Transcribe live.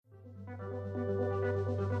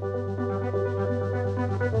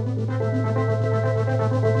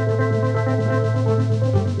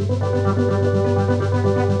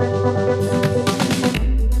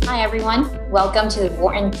Welcome to the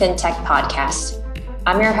Wharton FinTech Podcast.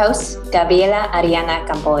 I'm your host, Gabriela Ariana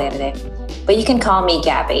Campoverde, but you can call me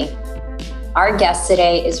Gabby. Our guest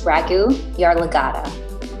today is Raghu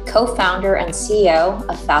Yarlagadda, co-founder and CEO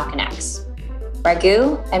of FalconX.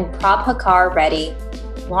 Raghu and Prabhakar Reddy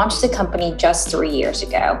launched the company just 3 years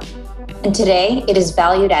ago, and today it is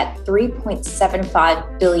valued at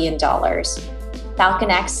 $3.75 billion.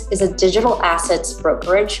 FalconX is a digital assets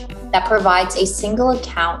brokerage that provides a single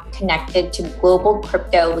account connected to global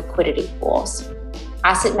crypto liquidity pools.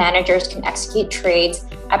 Asset managers can execute trades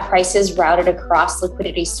at prices routed across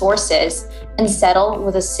liquidity sources and settle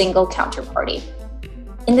with a single counterparty.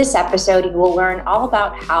 In this episode, you will learn all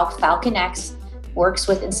about how FalconX works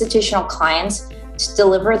with institutional clients to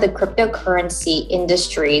deliver the cryptocurrency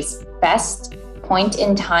industry's best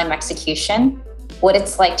point-in-time execution, what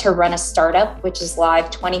it's like to run a startup which is live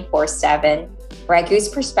 24/7, Raghu's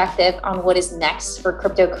perspective on what is next for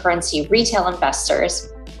cryptocurrency retail investors,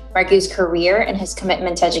 Raghu's career and his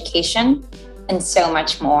commitment to education, and so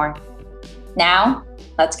much more. Now,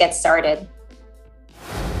 let's get started.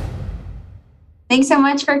 Thanks so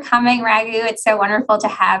much for coming, Raghu. It's so wonderful to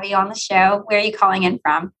have you on the show. Where are you calling in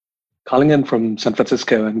from? Calling in from San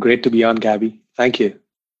Francisco, and great to be on, Gabby. Thank you.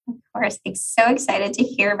 Of course. I'm so excited to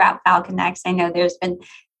hear about FalconX. I know there's been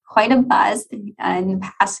quite a buzz in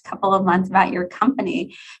the past couple of months about your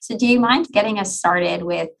company. So do you mind getting us started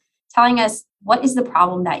with telling us what is the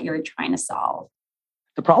problem that you're trying to solve?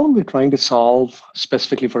 The problem we're trying to solve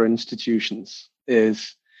specifically for institutions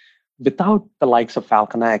is without the likes of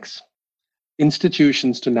FalconX,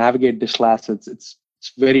 institutions to navigate digital assets, it's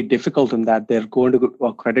very difficult in that they're going to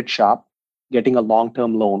a credit shop, getting a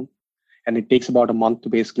long-term loan, and it takes about a month to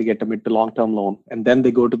basically get a mid to long-term loan. And then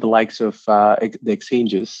they go to the likes of the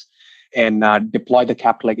exchanges and deploy the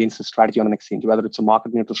capital against the strategy on an exchange, whether it's a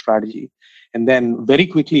market neutral strategy. And then very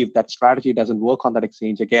quickly, if that strategy doesn't work on that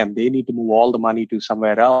exchange, again, they need to move all the money to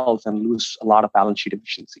somewhere else and lose a lot of balance sheet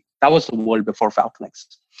efficiency. That was the world before FalconX.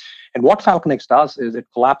 And what FalconX does is it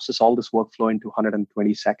collapses all this workflow into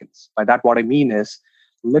 120 seconds. By that, what I mean is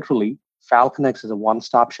literally FalconX is a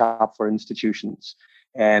one-stop shop for institutions.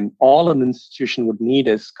 And all an institution would need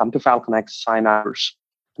is come to FalconX, sign hours.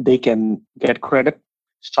 They can get credit,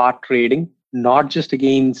 start trading, not just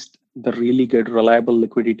against the really good, reliable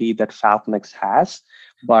liquidity that FalconX has,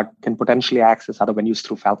 but can potentially access other venues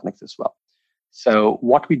through FalconX as well. So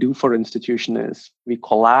what we do for institution is we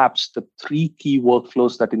collapse the three key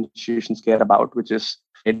workflows that institutions care about, which is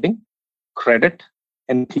trading, credit,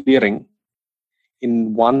 and clearing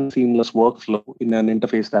in one seamless workflow in an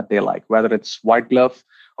interface that they like, whether it's white glove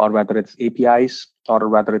or whether it's APIs or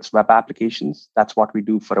whether it's web applications. That's what we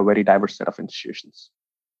do for a very diverse set of institutions.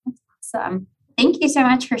 Awesome. Thank you so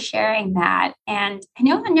much for sharing that. And I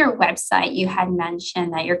know on your website, you had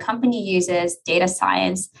mentioned that your company uses data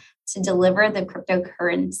science to deliver the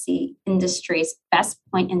cryptocurrency industry's best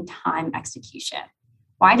point-in-time execution.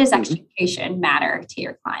 Why does execution matter to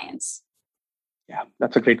your clients? Yeah,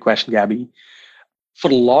 that's a great question, Gabby. For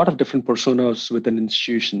a lot of different personas within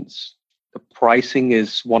institutions, the pricing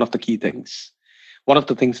is one of the key things. One of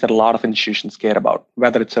the things that a lot of institutions care about,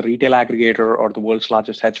 whether it's a retail aggregator or the world's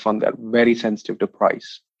largest hedge fund, they're very sensitive to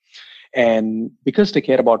price. And because they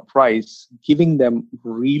care about price, giving them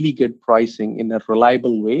really good pricing in a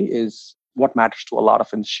reliable way is what matters to a lot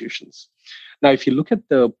of institutions. Now, if you look at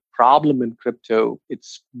the problem in crypto,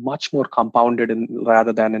 it's much more compounded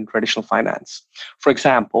rather than in traditional finance. For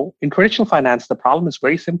example, in traditional finance, the problem is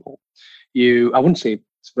very simple. I wouldn't say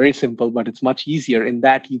it's very simple, but it's much easier in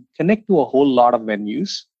that you connect to a whole lot of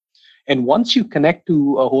venues. And once you connect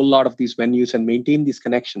to a whole lot of these venues and maintain these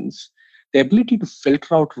connections, the ability to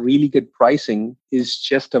filter out really good pricing is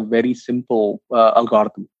just a very simple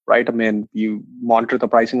algorithm, right? I mean, you monitor the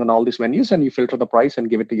pricing on all these venues and you filter the price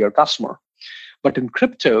and give it to your customer. But in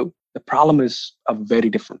crypto, the problem is very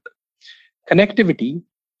different. Connectivity,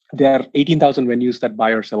 there are 18,000 venues that buy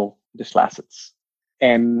or sell digital assets.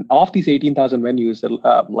 And of these 18,000 venues,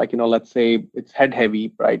 let's say it's head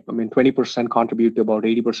heavy, right? I mean, 20% contribute to about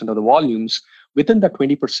 80% of the volumes. Within that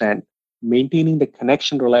 20%, maintaining the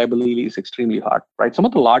connection reliability is extremely hard, right? Some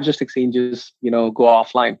of the largest exchanges, go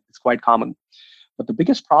offline. It's quite common. But the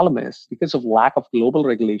biggest problem is because of lack of global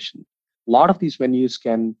regulation, a lot of these venues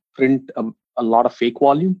can print a lot of fake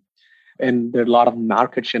volume, and there are a lot of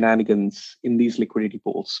market shenanigans in these liquidity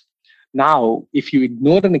pools. Now, if you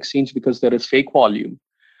ignore an exchange because there is fake volume,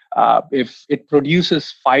 if it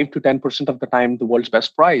produces 5 to 10% of the time the world's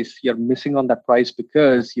best price, you're missing on that price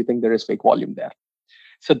because you think there is fake volume there.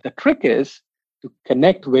 So the trick is to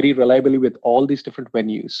connect very reliably with all these different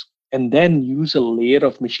venues and then use a layer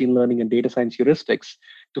of machine learning and data science heuristics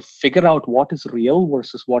to figure out what is real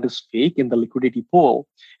versus what is fake in the liquidity pool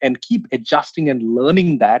and keep adjusting and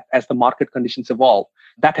learning that as the market conditions evolve.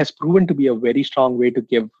 That has proven to be a very strong way to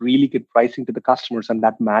give really good pricing to the customers, and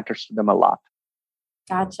that matters to them a lot.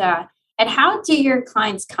 Gotcha. And how do your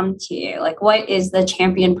clients come to you? Like, what is the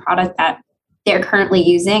champion product that they're currently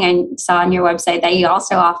using? I saw on your website that you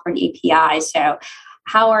also offer an API. So,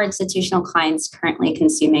 how are institutional clients currently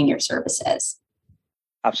consuming your services?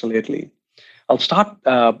 Absolutely. I'll start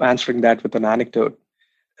answering that with an anecdote.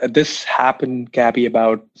 This happened, Gabby,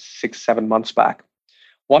 about 6, 7 months back.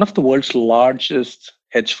 One of the world's largest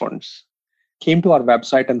hedge funds came to our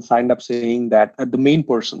website and signed up saying that the main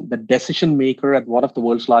person, the decision maker at one of the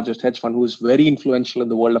world's largest hedge fund, who is very influential in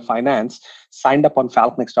the world of finance, signed up on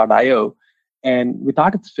FalconX.io. And we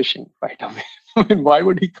thought it's phishing, right? I mean, why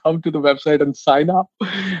would he come to the website and sign up?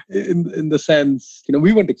 In the sense,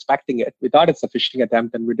 we weren't expecting it. We thought it's a phishing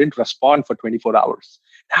attempt, and we didn't respond for 24 hours.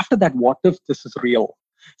 After that, what if this is real?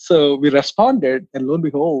 So we responded, and lo and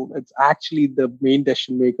behold, it's actually the main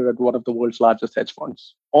decision maker at one of the world's largest hedge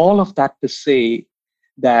funds. All of that to say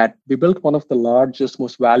that we built one of the largest,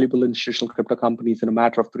 most valuable institutional crypto companies in a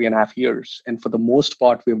matter of 3.5 years. And for the most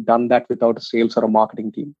part, we've done that without a sales or a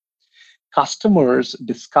marketing team. Customers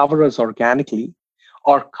discover us organically,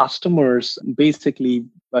 or customers basically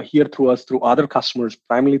hear through us through other customers,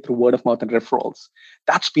 primarily through word of mouth and referrals.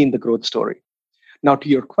 That's been the growth story. Now, to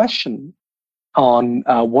your question on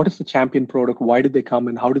what is the champion product, why did they come,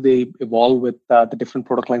 and how do they evolve with the different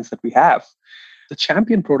product lines that we have? The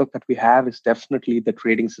champion product that we have is definitely the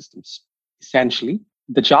trading systems. Essentially,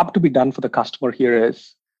 the job to be done for the customer here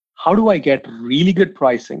is, how do I get really good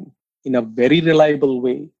pricing in a very reliable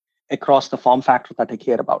way across the form factor that I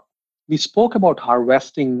care about? We spoke about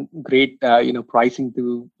harvesting great pricing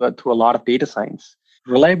through a lot of data science.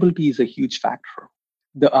 Reliability is a huge factor.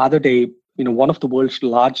 The other day, one of the world's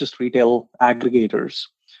largest retail aggregators,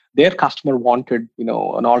 their customer wanted, an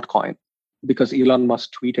altcoin because Elon Musk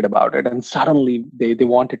tweeted about it. And suddenly they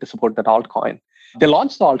wanted to support that altcoin. They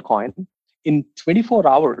launched the altcoin. In 24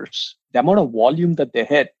 hours, the amount of volume that they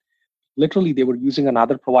hit, literally they were using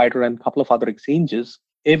another provider and a couple of other exchanges.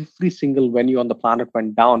 Every single venue on the planet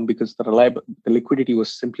went down because the liquidity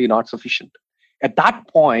was simply not sufficient. At that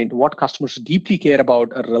point, what customers deeply care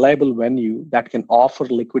about, a reliable venue that can offer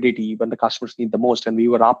liquidity when the customers need the most. And we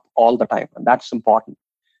were up all the time, and that's important.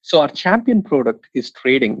 So our champion product is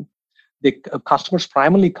trading. The customers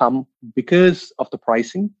primarily come because of the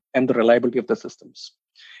pricing and the reliability of the systems.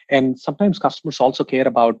 And sometimes customers also care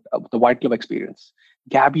about the white glove experience.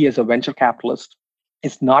 Gabby, as a venture capitalist,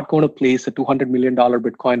 is not going to place a $200 million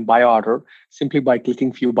Bitcoin buy order simply by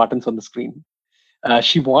clicking few buttons on the screen.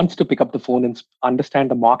 She wants to pick up the phone and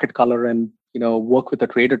understand the market color and work with a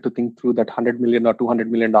trader to think through that $100 million or $200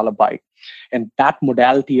 million buy. And that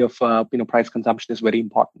modality of price consumption is very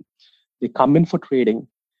important. They come in for trading.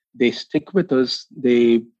 They stick with us.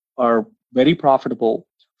 They are very profitable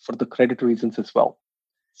for the credit reasons as well.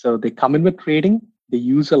 So they come in with trading. They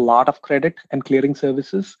use a lot of credit and clearing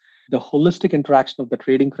services. The holistic interaction of the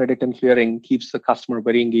trading, credit, and clearing keeps the customer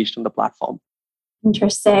very engaged on the platform.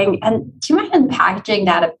 Interesting. And do you mind unpackaging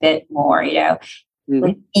that a bit more?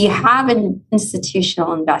 Like you have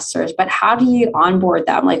institutional investors, but how do you onboard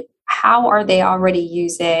them? Like, how are they already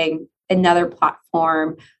using another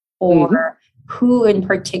platform, or who in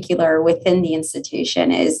particular within the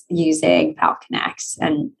institution is using FalconX,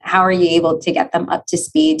 and how are you able to get them up to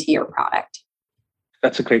speed to your product?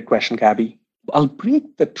 That's a great question, Gabby. I'll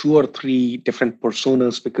break the 2 or 3 different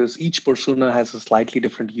personas because each persona has a slightly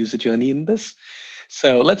different user journey in this.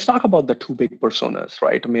 So let's talk about the 2 big personas,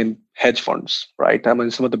 right? I mean, hedge funds, right? I mean,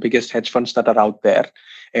 some of the biggest hedge funds that are out there,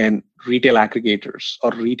 and retail aggregators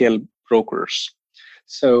or retail brokers.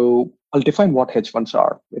 So I'll define what hedge funds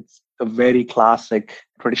are. It's a very classic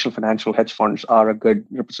traditional financial hedge funds are a good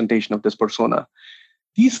representation of this persona.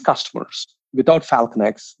 These customers, without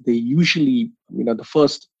FalconX, they usually, the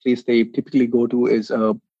first place they typically go to is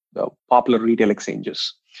popular retail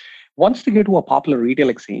exchanges. Once they get to a popular retail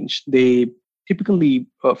exchange, they typically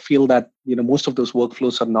feel that most of those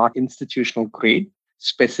workflows are not institutional grade.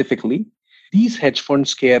 Specifically, these hedge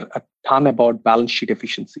funds care a ton about balance sheet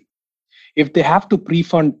efficiency. If they have to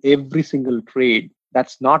pre-fund every single trade,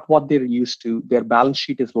 that's not what they're used to. Their balance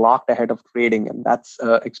sheet is locked ahead of trading, and that's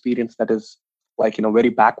an experience that is very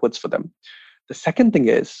backwards for them. The second thing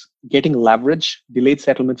is getting leverage, delayed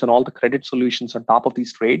settlements, and all the credit solutions on top of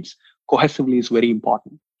these trades cohesively is very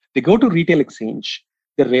important. They go to retail exchange.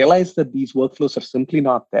 They realize that these workflows are simply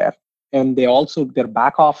not there. And they also, their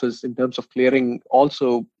back office in terms of clearing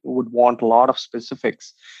also would want a lot of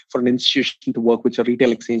specifics for an institution to work, which a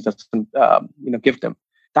retail exchange doesn't give them.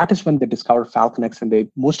 That is when they discover FalconX, and they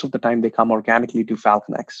most of the time they come organically to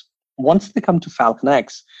FalconX. Once they come to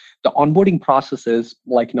FalconX, the onboarding process is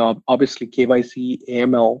like, obviously KYC,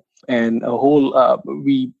 AML, and a whole,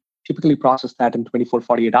 we typically process that in 24,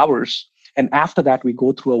 48 hours. And after that, we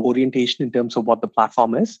go through a orientation in terms of what the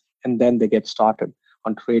platform is, and then they get started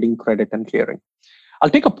on trading, credit, and clearing. I'll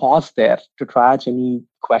take a pause there to triage any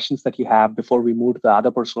questions that you have before we move to the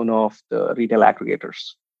other persona of the retail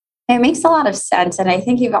aggregators. It makes a lot of sense. And I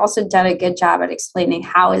think you've also done a good job at explaining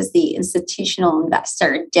how is the institutional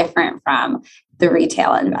investor different from the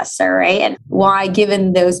retail investor, right? And why,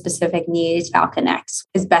 given those specific needs, FalconX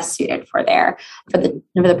is best suited for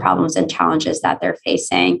the problems and challenges that they're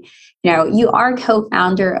facing. You are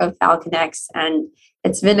co-founder of FalconX, and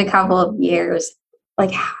it's been a couple of years.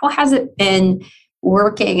 Like, how has it been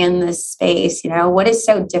working in this space? What is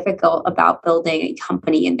so difficult about building a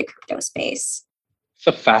company in the crypto space? It's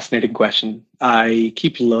a fascinating question. I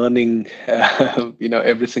keep learning,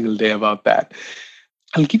 every single day about that.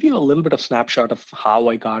 I'll give you a little bit of snapshot of how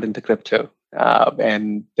I got into crypto,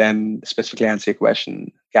 and then specifically answer your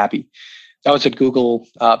question, Gabby. I was at Google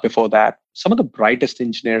before that. Some of the brightest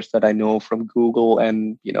engineers that I know from Google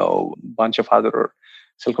and a bunch of other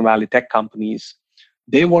Silicon Valley tech companies,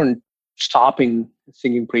 they weren't stopping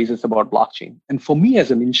singing praises about blockchain. And for me as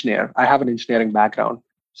an engineer, I have an engineering background.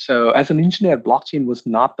 So as an engineer, blockchain was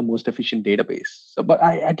not the most efficient database. But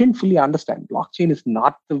I didn't fully understand. Blockchain is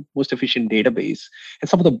not the most efficient database. And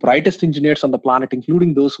some of the brightest engineers on the planet,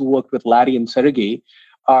 including those who worked with Larry and Sergey,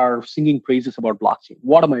 are singing praises about blockchain.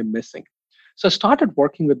 What am I missing? So I started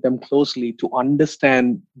working with them closely to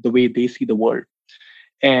understand the way they see the world.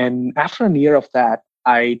 And after a year of that,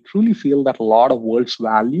 I truly feel that a lot of world's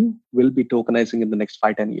value will be tokenizing in the next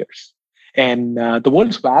 5-10 years. And the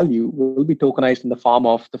world's value will be tokenized in the form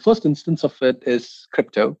of, the first instance of it is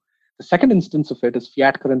crypto. The second instance of it is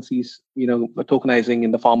fiat currencies, tokenizing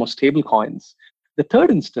in the form of stable coins. The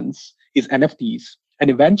third instance is NFTs. And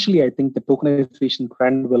eventually, I think the tokenization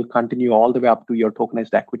trend will continue all the way up to your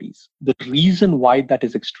tokenized equities. The reason why that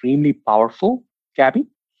is extremely powerful, Gabby,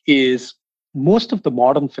 is most of the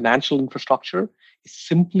modern financial infrastructure is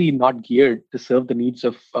simply not geared to serve the needs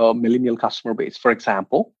of a millennial customer base. For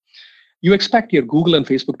example, you expect your Google and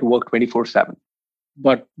Facebook to work 24/7,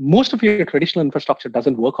 but most of your traditional infrastructure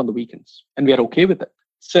doesn't work on the weekends, and we are okay with it.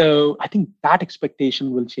 So I think that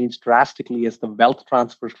expectation will change drastically as the wealth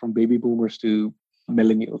transfers from baby boomers to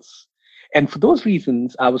millennials. And for those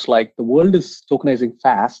reasons, I was like, the world is tokenizing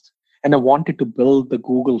fast, and I wanted to build the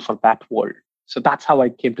Google for that world. So that's how I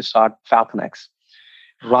came to start FalconX.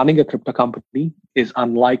 Running a crypto company is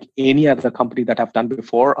unlike any other company that I've done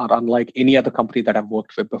before, or unlike any other company that I've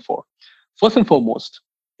worked with before. First and foremost,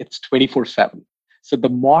 it's 24/7. So the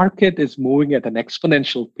market is moving at an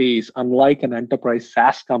exponential pace, unlike an enterprise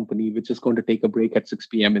SaaS company, which is going to take a break at 6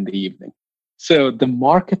 p.m. in the evening. So the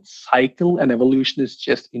market cycle and evolution is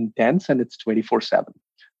just intense, and it's 24/7.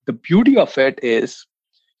 The beauty of it is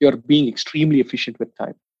you're being extremely efficient with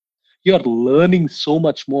time. You're learning so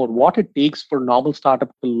much more. What it takes for a normal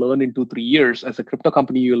startup to learn in 2-3 years, as a crypto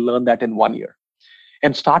company, you'll learn that in 1 year.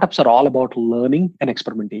 And startups are all about learning and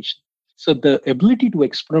experimentation. So the ability to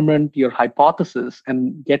experiment your hypothesis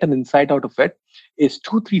and get an insight out of it is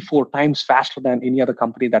 2, 3, 4 times faster than any other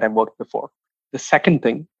company that I've worked before. The second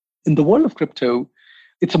thing, in the world of crypto,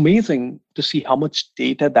 it's amazing to see how much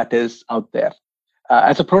data that is out there.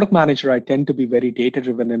 As a product manager, I tend to be very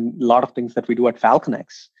data-driven in a lot of things that we do at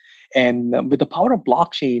FalconX. And with the power of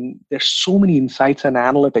blockchain, there's so many insights and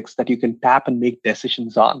analytics that you can tap and make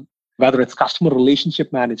decisions on, whether it's customer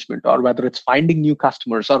relationship management, or whether it's finding new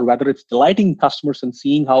customers, or whether it's delighting customers and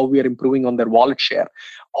seeing how we are improving on their wallet share.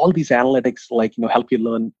 All these analytics help you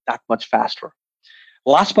learn that much faster.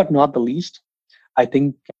 Last but not the least, I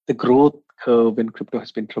think the growth curve in crypto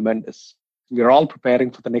has been tremendous. We're all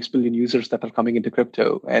preparing for the next billion users that are coming into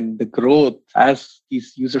crypto. And the growth, as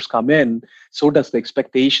these users come in, so does the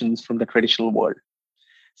expectations from the traditional world.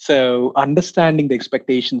 So understanding the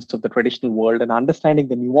expectations of the traditional world and understanding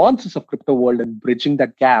the nuances of crypto world and bridging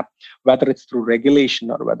that gap, whether it's through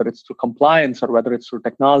regulation or whether it's through compliance or whether it's through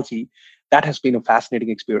technology, that has been a fascinating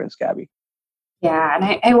experience, Gabby. Yeah,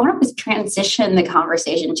 and I want to transition the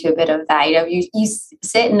conversation to a bit of that. You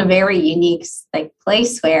sit in a very unique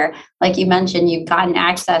place where, like you mentioned, you've gotten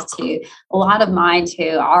access to a lot of minds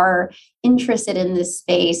who are interested in this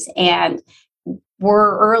space and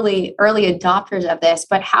were early adopters of this.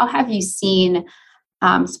 But how have you seen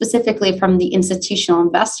specifically from the institutional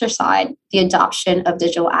investor side, the adoption of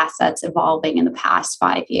digital assets evolving in the past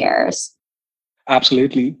 5 years?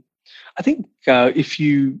 Absolutely. I think if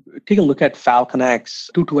you take a look at FalconX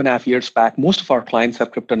 2.5 years back, most of our clients are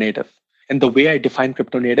crypto native. And the way I define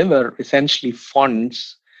crypto native are essentially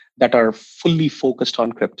funds that are fully focused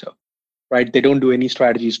on crypto, right? They don't do any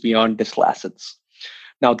strategies beyond digital assets.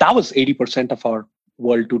 Now, that was 80% of our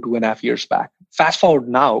world 2.5 years back. Fast forward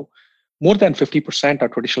now, more than 50% are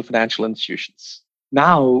traditional financial institutions.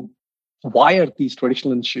 Now, why are these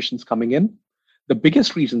traditional institutions coming in? The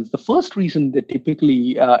biggest reasons, the first reason they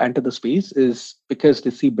typically enter the space is because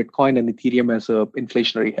they see Bitcoin and Ethereum as an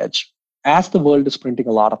inflationary hedge. As the world is printing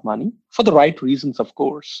a lot of money, for the right reasons, of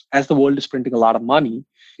course, as the world is printing a lot of money,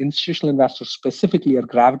 institutional investors specifically are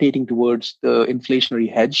gravitating towards the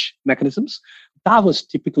inflationary hedge mechanisms. That was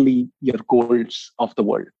typically your golds of the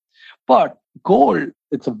world. But gold,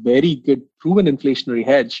 it's a very good proven inflationary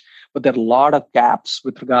hedge, but there are a lot of gaps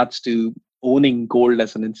with regards to owning gold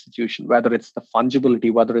as an institution, whether it's the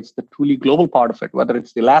fungibility, whether it's the truly global part of it, whether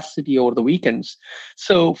it's the elasticity over the weekends.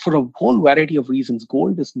 So for a whole variety of reasons,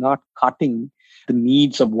 gold is not cutting the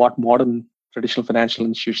needs of what modern traditional financial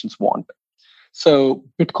institutions want. So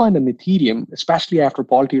Bitcoin and Ethereum, especially after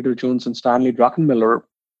Paul Tudor Jones and Stanley Druckenmiller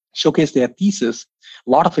showcased their thesis, a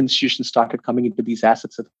lot of institutions started coming into these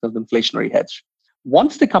assets as an inflationary hedge.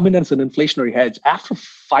 Once they come in as an inflationary hedge, after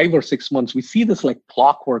 5 or 6 months, we see this like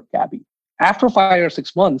clockwork, Gabby. After 5 or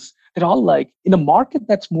 6 months, they're all like, in a market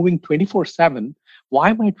that's moving 24/7, why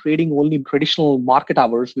am I trading only traditional market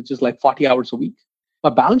hours, which is like 40 hours a week? My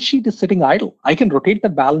balance sheet is sitting idle. I can rotate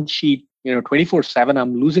that balance sheet, 24/7.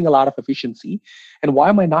 I'm losing a lot of efficiency. And why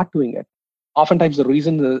am I not doing it? Oftentimes the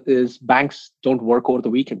reason is banks don't work over the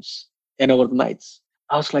weekends and over the nights.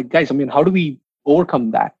 I was like, guys, how do we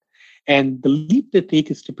overcome that? And the leap they take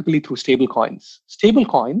is typically through stable coins. Stable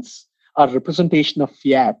coins are a representation of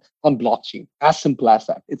fiat on blockchain. As simple as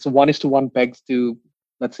that. It's a 1:1 pegs to,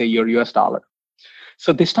 let's say, your US dollar.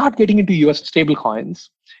 So they start getting into US stable coins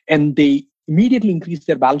and they immediately increase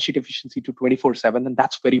their balance sheet efficiency to 24/7. And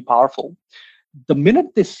that's very powerful. The minute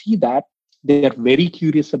they see that, they're very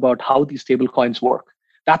curious about how these stable coins work.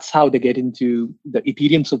 That's how they get into the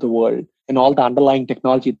Ethereums of the world and all the underlying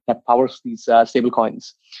technology that powers these stable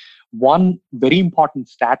coins. One very important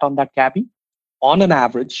stat on that, Gabby, on an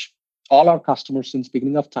average, all our customers since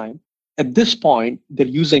beginning of time, at this point,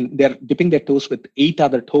 they're dipping their toes with 8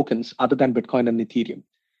 other tokens other than Bitcoin and Ethereum.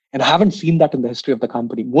 And I haven't seen that in the history of the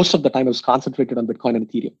company. Most of the time it was concentrated on Bitcoin and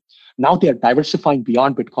Ethereum. Now they are diversifying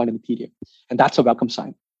beyond Bitcoin and Ethereum. And that's a welcome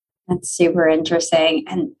sign. That's super interesting.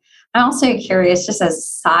 And I'm also curious, just as a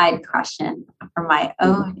side question for my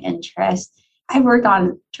own interest, I worked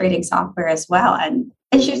on trading software as well. And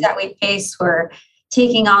issues that we faced were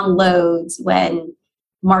taking on loads when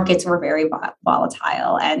markets were very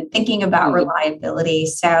volatile and thinking about reliability.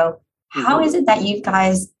 So how is it that you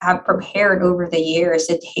guys have prepared over the years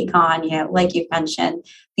to take on, like you mentioned,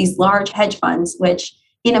 these large hedge funds, which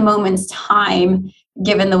in a moment's time,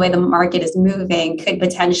 given the way the market is moving, could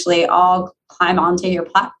potentially all climb onto your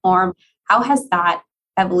platform? How has that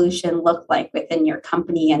evolution looked like within your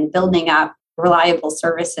company and building up reliable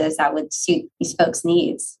services that would suit these folks'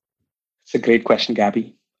 needs? It's a great question,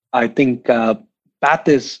 Gabby. I think that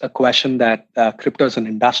is a question that crypto as an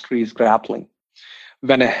industry is grappling.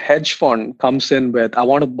 When a hedge fund comes in with, I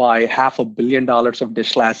want to buy $500 million of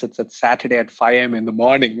digital assets at Saturday at 5 a.m. in the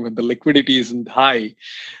morning when the liquidity isn't high,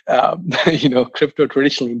 crypto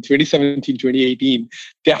traditionally in 2017, 2018,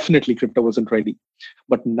 definitely crypto wasn't ready.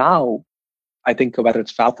 But now, I think whether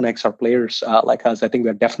it's FalconX or players like us, I think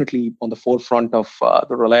we're definitely on the forefront of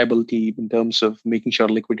the reliability in terms of making sure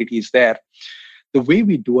liquidity is there. The way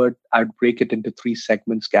we do it, I'd break it into 3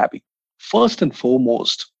 segments, Gabby. First and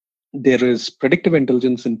foremost, there is predictive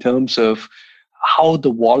intelligence in terms of how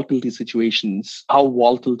the volatility situations, how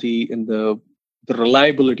volatility in the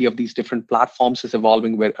reliability of these different platforms is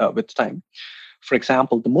evolving with time. For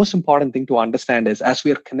example, the most important thing to understand is as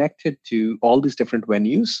we are connected to all these different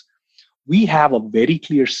venues, we have a very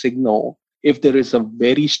clear signal if there is a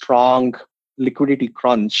very strong liquidity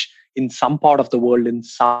crunch in some part of the world, in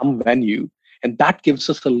some venue. And that gives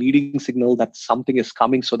us a leading signal that something is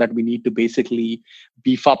coming so that we need to basically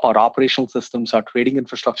beef up our operational systems, our trading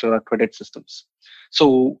infrastructure, our credit systems.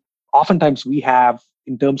 So oftentimes we have,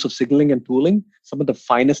 in terms of signaling and tooling, some of the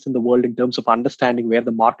finest in the world in terms of understanding where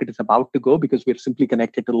the market is about to go, because we're simply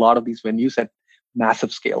connected to a lot of these venues at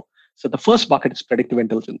massive scale. So the first bucket is predictive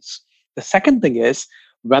intelligence. The second thing is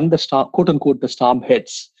when the storm, quote unquote, the storm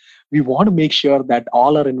hits, we want to make sure that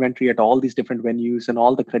all our inventory at all these different venues and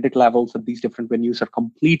all the credit levels at these different venues are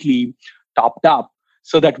completely topped up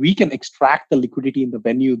so that we can extract the liquidity in the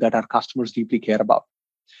venue that our customers deeply care about.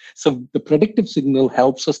 So the predictive signal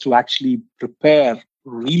helps us to actually prepare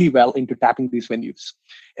really well into tapping these venues.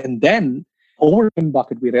 And then over in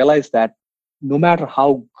Bucket, we realized that no matter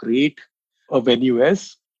how great a venue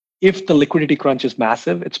is, if the liquidity crunch is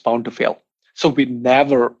massive, it's bound to fail. So we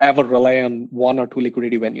never ever rely on one or two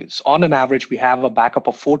liquidity venues. On an average, we have a backup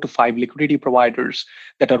of 4 to 5 liquidity providers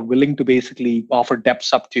that are willing to basically offer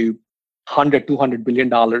depths up to 100, $200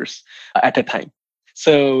 billion at a time.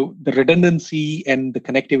 So the redundancy and the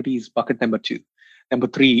connectivity is bucket number 2. Number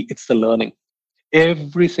 3, it's the learning.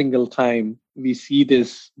 Every single time we see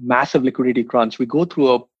this massive liquidity crunch, we go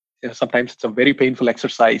through sometimes it's a very painful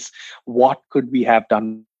exercise. What could we have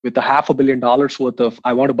done with the $500 million worth of,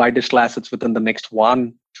 I want to buy digital assets within the next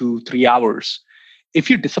 1 to 3 hours? If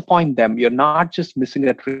you disappoint them, you're not just missing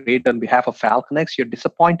a trade on behalf of FalconX, you're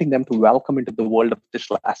disappointing them to welcome into the world of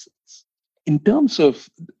digital assets. In terms of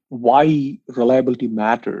why reliability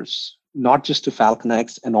matters, not just to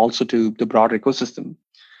FalconX and also to the broader ecosystem,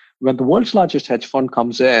 when the world's largest hedge fund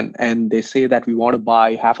comes in and they say that we want to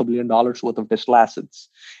buy $500 million worth of digital assets,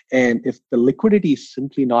 and if the liquidity is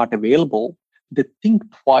simply not available, they think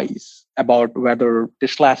twice about whether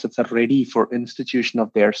digital assets are ready for institution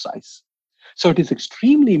of their size. So it is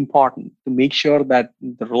extremely important to make sure that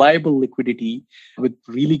the reliable liquidity with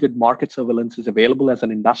really good market surveillance is available as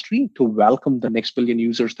an industry to welcome the next billion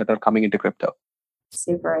users that are coming into crypto.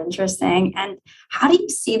 Super interesting. And how do you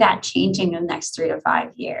see that changing in the next 3 to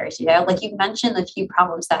 5 years? You know, like you mentioned a few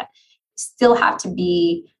problems that still have to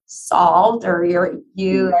be solved, or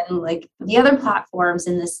you and like the other platforms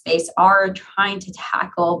in this space are trying to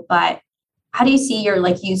tackle. But how do you see your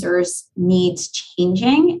like users' needs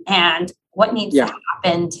changing, and what needs to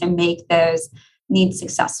happen to make those needs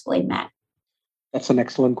successfully met? That's an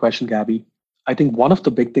excellent question, Gabby. I think one of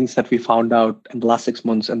the big things that we found out in the last 6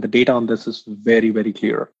 months, and the data on this is very, very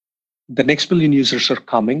clear. The next billion users are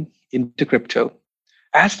coming into crypto.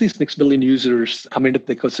 As these next billion users come into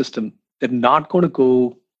the ecosystem, they're not going to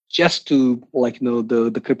go just to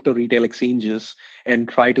the crypto retail exchanges and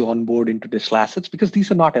try to onboard into digital assets, because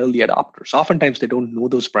these are not early adopters. Oftentimes they don't know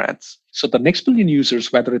those brands. So the next billion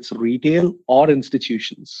users, whether it's retail or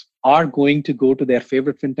institutions, are going to go to their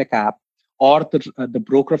favorite fintech app or the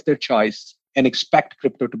broker of their choice and expect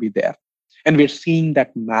crypto to be there. And we're seeing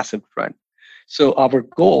that massive trend. So our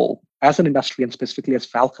goal as an industry, and specifically as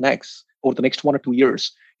FalconX, over the next 1 or 2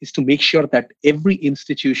 years, is to make sure that every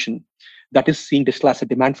institution that is seeing digital asset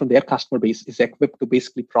demand from their customer base is equipped to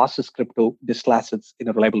basically process crypto digital assets in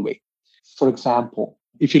a reliable way. For example,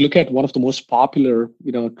 if you look at one of the most popular,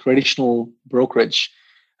 traditional brokerage,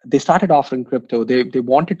 they started offering crypto. They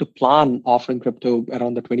wanted to plan offering crypto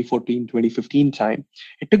around the 2014, 2015 time.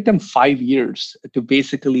 It took them 5 years to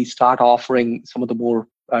basically start offering some of the more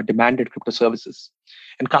demanded crypto services.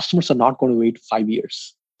 And customers are not going to wait 5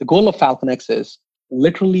 years. The goal of FalconX is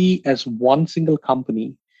literally, as one single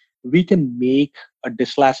company, we can make a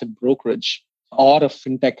digital asset brokerage or a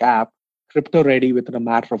fintech app crypto ready within a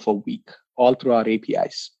matter of a week, all through our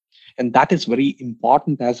APIs. And that is very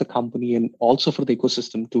important as a company and also for the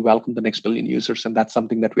ecosystem to welcome the next billion users. And that's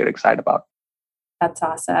something that we're excited about. That's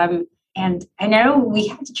awesome. And I know we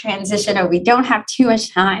have to transition, or we don't have too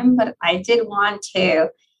much time, but I did want to,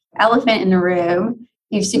 elephant in the room,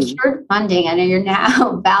 you've secured funding. I know you're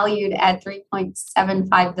now valued at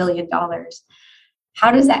 $3.75 billion.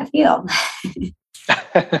 How does that feel?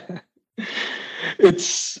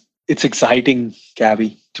 It's exciting,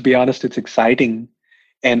 Gabby. To be honest, it's exciting.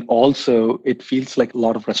 And also, it feels like a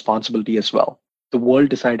lot of responsibility as well. The world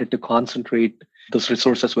decided to concentrate those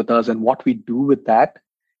resources with us. And what we do with that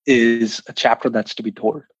is a chapter that's to be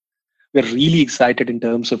told. We're really excited in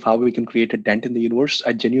terms of how we can create a dent in the universe.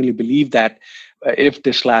 I genuinely believe that if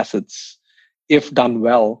digital assets, if done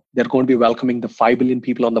well, they're going to be welcoming the 5 billion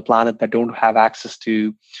people on the planet that don't have access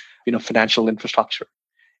to financial infrastructure.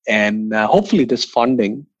 And hopefully this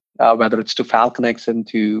funding, whether it's to FalconX and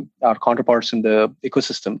to our counterparts in the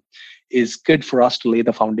ecosystem, is good for us to lay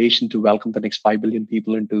the foundation to welcome the next 5 billion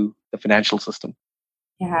people into the financial system.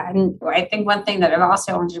 Yeah, and I think one thing that I've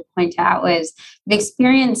also wanted to point out was the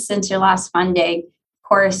experience since your last funding. Of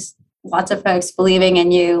course, lots of folks believing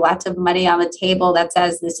in you, lots of money on the table that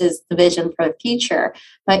says this is the vision for the future.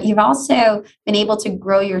 But you've also been able to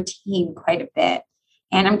grow your team quite a bit.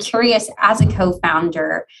 And I'm curious, as a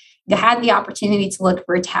co-founder, you had the opportunity to look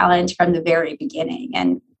for talent from the very beginning.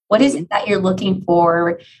 And what is it that you're looking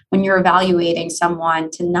for when you're evaluating someone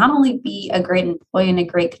to not only be a great employee and a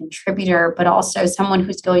great contributor, but also someone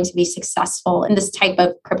who's going to be successful in this type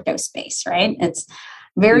of crypto space, right? It's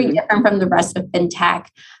very different from the rest of fintech.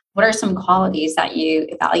 What are some qualities that you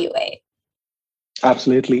evaluate?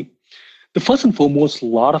 Absolutely. The first and foremost, a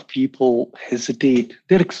lot of people hesitate.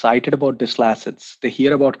 They're excited about digital assets. They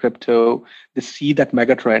hear about crypto, they see that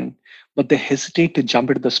mega trend, but they hesitate to jump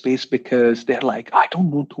into the space because they're like, I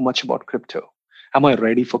don't know too much about crypto. Am I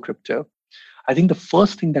ready for crypto? I think the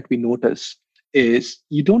first thing that we notice is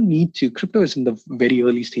you don't need to, crypto is in the very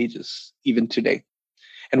early stages, even today.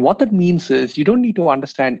 And what that means is you don't need to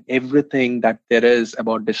understand everything that there is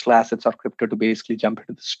about digital assets or crypto to basically jump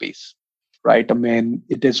into the space, right? I mean,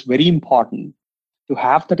 it is very important to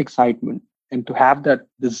have that excitement and to have that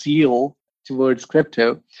the zeal towards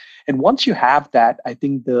crypto. And once you have that, I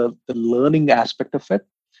think the learning aspect of it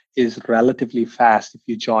is relatively fast if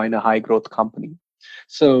you join a high growth company.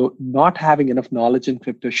 So not having enough knowledge in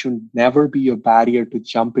crypto should never be a barrier to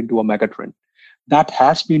jump into a megatrend. That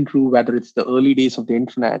has been true whether it's the early days of the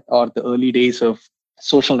internet or the early days of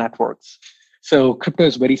social networks. So crypto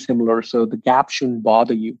is very similar. So the gap shouldn't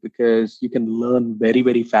bother you because you can learn very,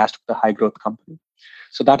 very fast with a high growth company.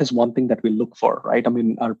 So that is one thing that we look for, right? I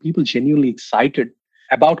mean, are people genuinely excited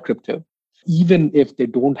about crypto, even if they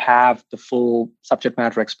don't have the full subject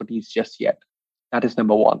matter expertise just yet? That is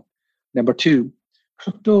number one. Number two,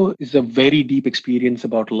 crypto is a very deep experience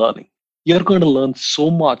about learning. You're going to learn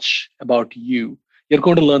so much about you. You're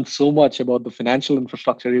going to learn so much about the financial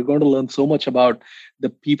infrastructure. You're going to learn so much about the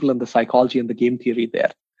people and the psychology and the game theory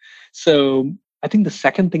there. So I think the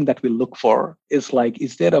second thing that we look for is like,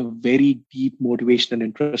 is there a very deep motivation and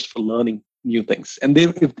interest for learning new things? And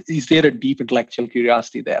is there a deep intellectual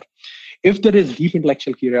curiosity there? If there is deep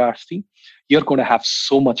intellectual curiosity, you're going to have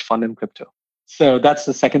so much fun in crypto. So that's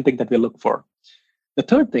the second thing that we look for. The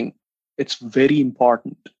third thing, it's very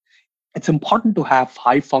important. It's important to have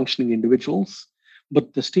high functioning individuals,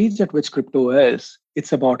 but the stage at which crypto is,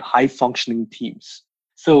 it's about high functioning teams.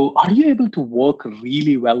 So are you able to work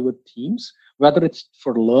really well with teams, whether it's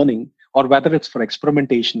for learning or whether it's for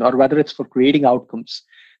experimentation or whether it's for creating outcomes?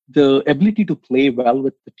 The ability to play well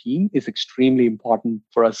with the team is extremely important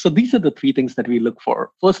for us. So these are the three things that we look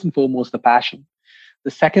for. First and foremost, the passion.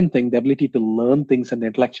 The second thing, the ability to learn things and the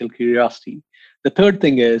intellectual curiosity. The third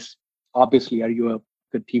thing is, obviously, are you a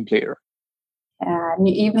good team player? And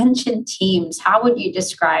you mentioned teams. How would you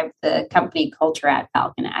describe the company culture at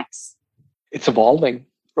FalconX? It's evolving,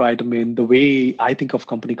 right? I mean, the way I think of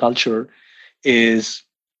company culture is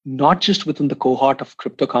not just within the cohort of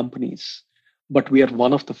crypto companies, but we are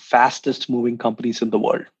one of the fastest moving companies in the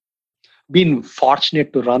world. Been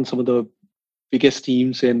fortunate to run some of the biggest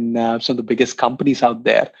teams in some of the biggest companies out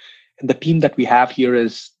there. And the team that we have here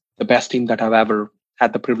is the best team that I've ever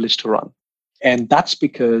had the privilege to run. And that's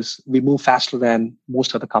because we move faster than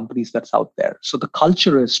most other companies that's out there. So the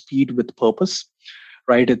culture is speed with purpose,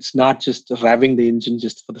 right? It's not just revving the engine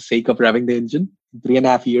just for the sake of revving the engine. In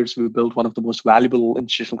 3.5 years, we built one of the most valuable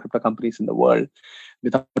institutional crypto companies in the world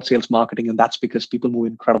without sales marketing. And that's because people move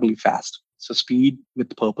incredibly fast. So speed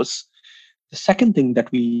with purpose. The second thing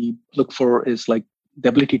that we look for is like the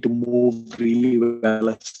ability to move really well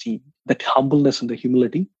as a team. That humbleness and the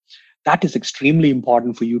humility, that is extremely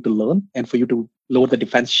important for you to learn and for you to lower the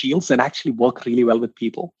defense shields and actually work really well with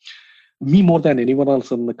people. Me more than anyone else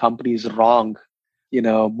in the company is wrong,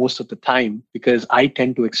 most of the time because I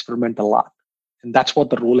tend to experiment a lot. And that's what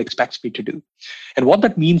the role expects me to do. And what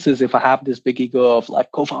that means is if I have this big ego of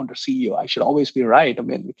like co-founder, CEO, I should always be right. I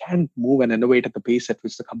mean, we can't move and innovate at the pace at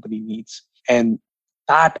which the company needs. And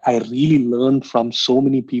that I really learned from so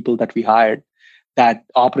many people that we hired that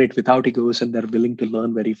operate without egos and they're willing to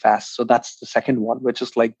learn very fast. So that's the second one, which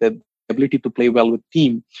is like the ability to play well with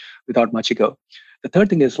team without much ego. The third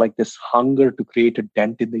thing is like this hunger to create a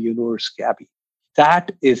dent in the universe, Gabby.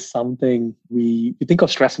 That is something we think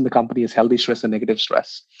of stress in the company as healthy stress and negative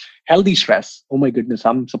stress. Healthy stress, oh my goodness,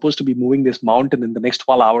 I'm supposed to be moving this mountain in the next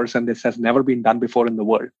 12 hours and this has never been done before in the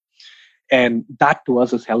world. And that to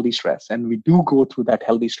us is healthy stress. And we do go through that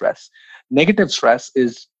healthy stress. Negative stress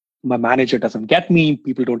is my manager doesn't get me,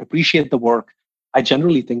 people don't appreciate the work. I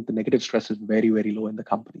generally think the negative stress is very, very low in the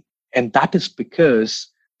company. And that is because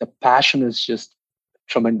the passion is just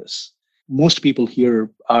tremendous. Most people here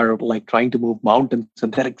are like trying to move mountains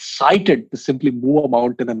and they're excited to simply move a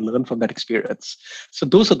mountain and learn from that experience. So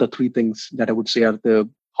those are the three things that I would say are the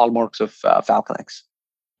hallmarks of FalconX.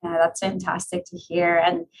 Yeah, that's fantastic to hear.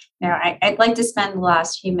 And I'd like to spend the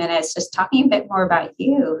last few minutes just talking a bit more about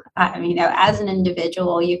you. As an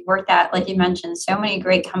individual, you've worked at, like you mentioned, so many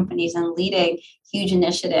great companies and leading huge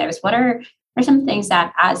initiatives. What are some things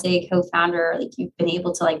that, as a co-founder, like you've been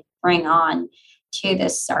able to like bring on to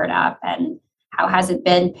this startup, and how has it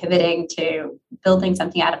been pivoting to building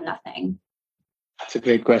something out of nothing? That's a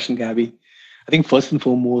great question, Gabby. I think first and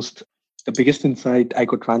foremost, the biggest insight I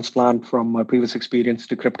could transplant from my previous experience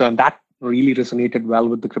to crypto, and that really resonated well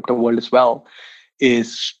with the crypto world as well,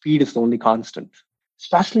 is speed is the only constant,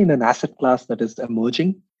 especially in an asset class that is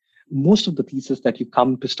emerging. Most of the theses that you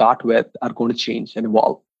come to start with are going to change and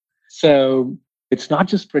evolve. So it's not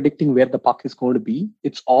just predicting where the puck is going to be,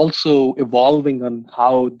 it's also evolving on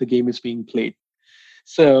how the game is being played.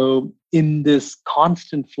 So in this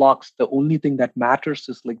constant flux, the only thing that matters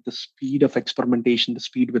is like the speed of experimentation, the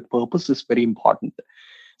speed with purpose is very important.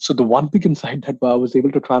 So the one big insight that I was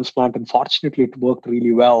able to transplant, and fortunately it worked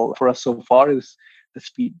really well for us so far, is the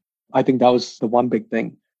speed. I think that was the one big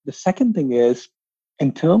thing. The second thing is,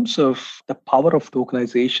 in terms of the power of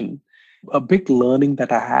tokenization, a big learning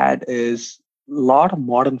that I had is a lot of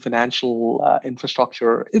modern financial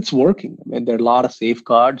infrastructure. It's working. I mean, there are a lot of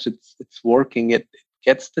safeguards. It's working. It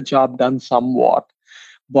gets the job done somewhat,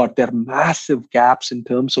 but there are massive gaps in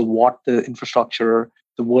terms of what the infrastructure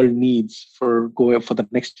the world needs for going for the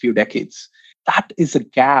next few decades. That is a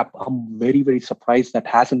gap I'm very, very surprised that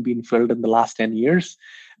hasn't been filled in the last 10 years.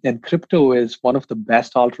 And crypto is one of the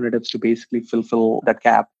best alternatives to basically fulfill that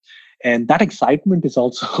gap. And that excitement is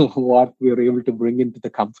also what we are able to bring into the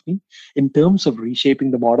company in terms of reshaping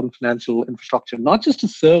the modern financial infrastructure, not just to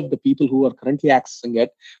serve the people who are currently accessing it,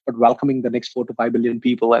 but welcoming the next 4 to 5 billion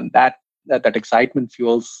people. And that excitement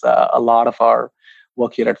fuels a lot of our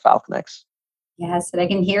work here at FalconX. Yes, and I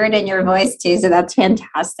can hear it in your voice too. So that's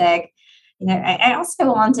fantastic. I also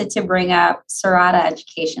wanted to bring up Serata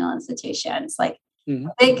Educational Institutions. Like,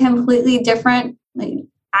 they completely different,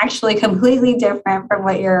 actually completely different from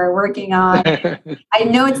what you're working on. I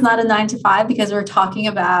know it's not a 9 to 5 because we're talking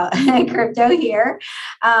about crypto here.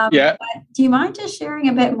 Yeah. But do you mind just sharing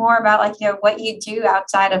a bit more about what you do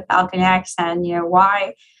outside of FalconX and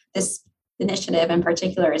why this initiative in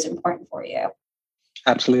particular is important for you?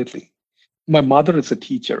 Absolutely. My mother is a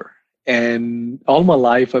teacher, and all my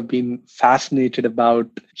life I've been fascinated about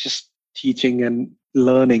just teaching and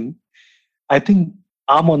learning. I think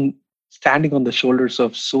I'm standing on the shoulders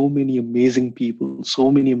of so many amazing people,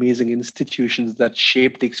 so many amazing institutions that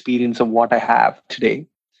shape the experience of what I have today.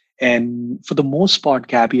 And for the most part,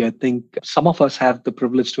 Gabby, I think some of us have the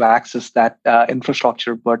privilege to access that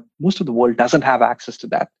infrastructure, but most of the world doesn't have access to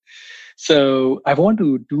that. So I want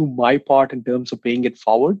to do my part in terms of paying it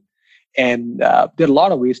forward. And there are a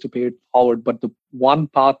lot of ways to pay it forward, but the one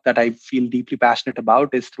part that I feel deeply passionate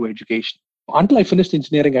about is through education. Until I finished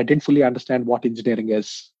engineering, I didn't fully understand what engineering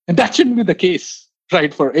is. And that shouldn't be the case,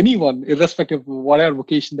 right? For anyone, irrespective of whatever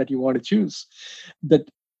vocation that you want to choose. That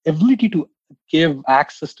ability to give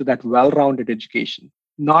access to that well-rounded education,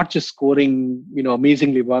 not just scoring,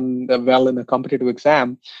 amazingly well in a competitive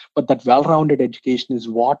exam, but that well-rounded education is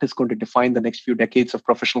what is going to define the next few decades of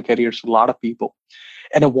professional careers for a lot of people.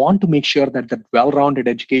 And I want to make sure that that well-rounded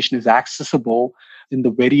education is accessible in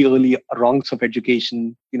the very early rungs of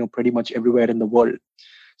education, pretty much everywhere in the world.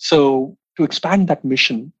 So to expand that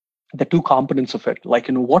mission, the two components of it,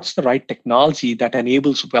 what's the right technology that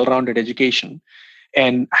enables well-rounded education,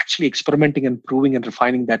 and actually experimenting and proving and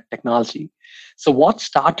refining that technology. So what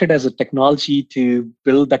started as a technology to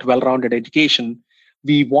build that well-rounded education,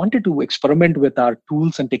 we wanted to experiment with our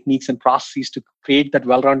tools and techniques and processes to create that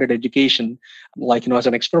well-rounded education, as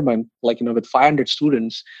an experiment, with 500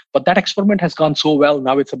 students. But that experiment has gone so well.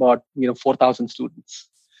 Now it's about, 4,000 students.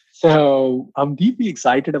 So I'm deeply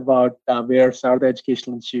excited about where Serata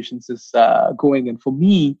Educational Institutions is going. And for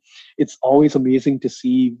me, it's always amazing to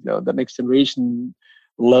see the next generation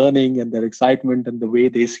learning and their excitement and the way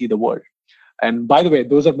they see the world. And by the way,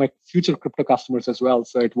 those are my future crypto customers as well.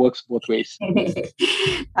 So it works both ways.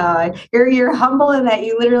 You're humble in that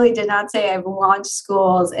you literally did not say I've launched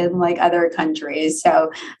schools in other countries.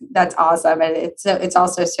 So that's awesome. And it's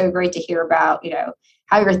also so great to hear about,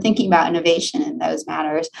 how you're thinking about innovation in those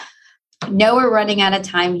matters. I know we're running out of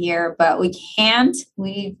time here, but we can't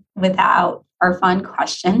leave without our fun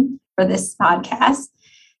question for this podcast.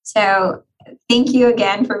 So thank you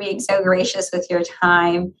again for being so gracious with your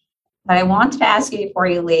time. But I wanted to ask you before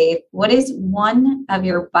you leave, what is one of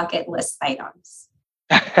your bucket list items?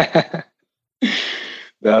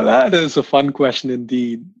 Now, that is a fun question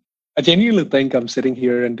indeed. I genuinely think I'm sitting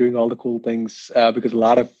here and doing all the cool things because a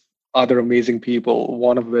lot of other amazing people,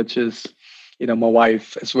 one of which is, my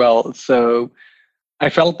wife as well. So I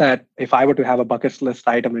felt that if I were to have a bucket list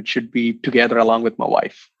item, it should be together along with my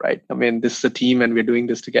wife, right? I mean, this is a team and we're doing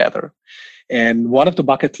this together. And one of the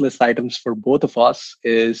bucket list items for both of us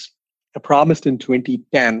is I promised in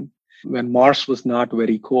 2010, when Mars was not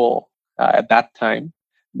very cool at that time,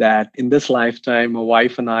 that in this lifetime, my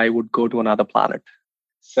wife and I would go to another planet.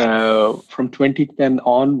 So from 2010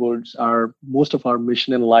 onwards, most of our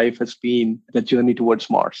mission in life has been the journey towards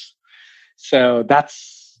Mars. So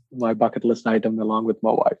that's my bucket list item along with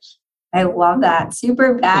my wife's. I love that.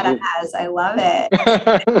 Super badass. I love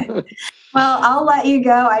it. Well, I'll let you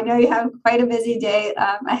go. I know you have quite a busy day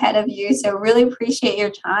ahead of you. So really appreciate your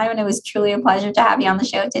time. And it was truly a pleasure to have you on the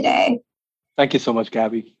show today. Thank you so much,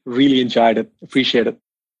 Gabby. Really enjoyed it. Appreciate it.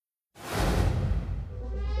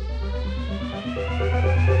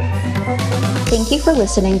 Thank you for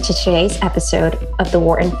listening to today's episode of the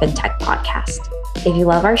Wharton FinTech Podcast. If you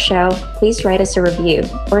love our show, please write us a review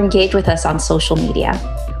or engage with us on social media.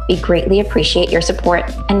 We greatly appreciate your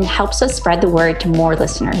support and it helps us spread the word to more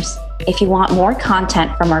listeners. If you want more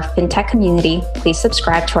content from our FinTech community, please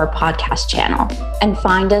subscribe to our podcast channel and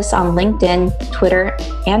find us on LinkedIn, Twitter,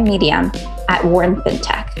 and Medium at Wharton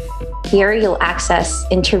FinTech. Here you'll access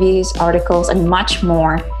interviews, articles, and much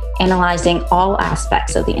more, analyzing all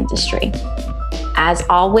aspects of the industry. As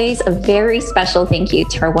always, a very special thank you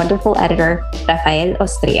to our wonderful editor, Rafael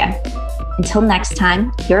Ostria. Until next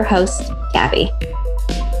time, your host, Gabby.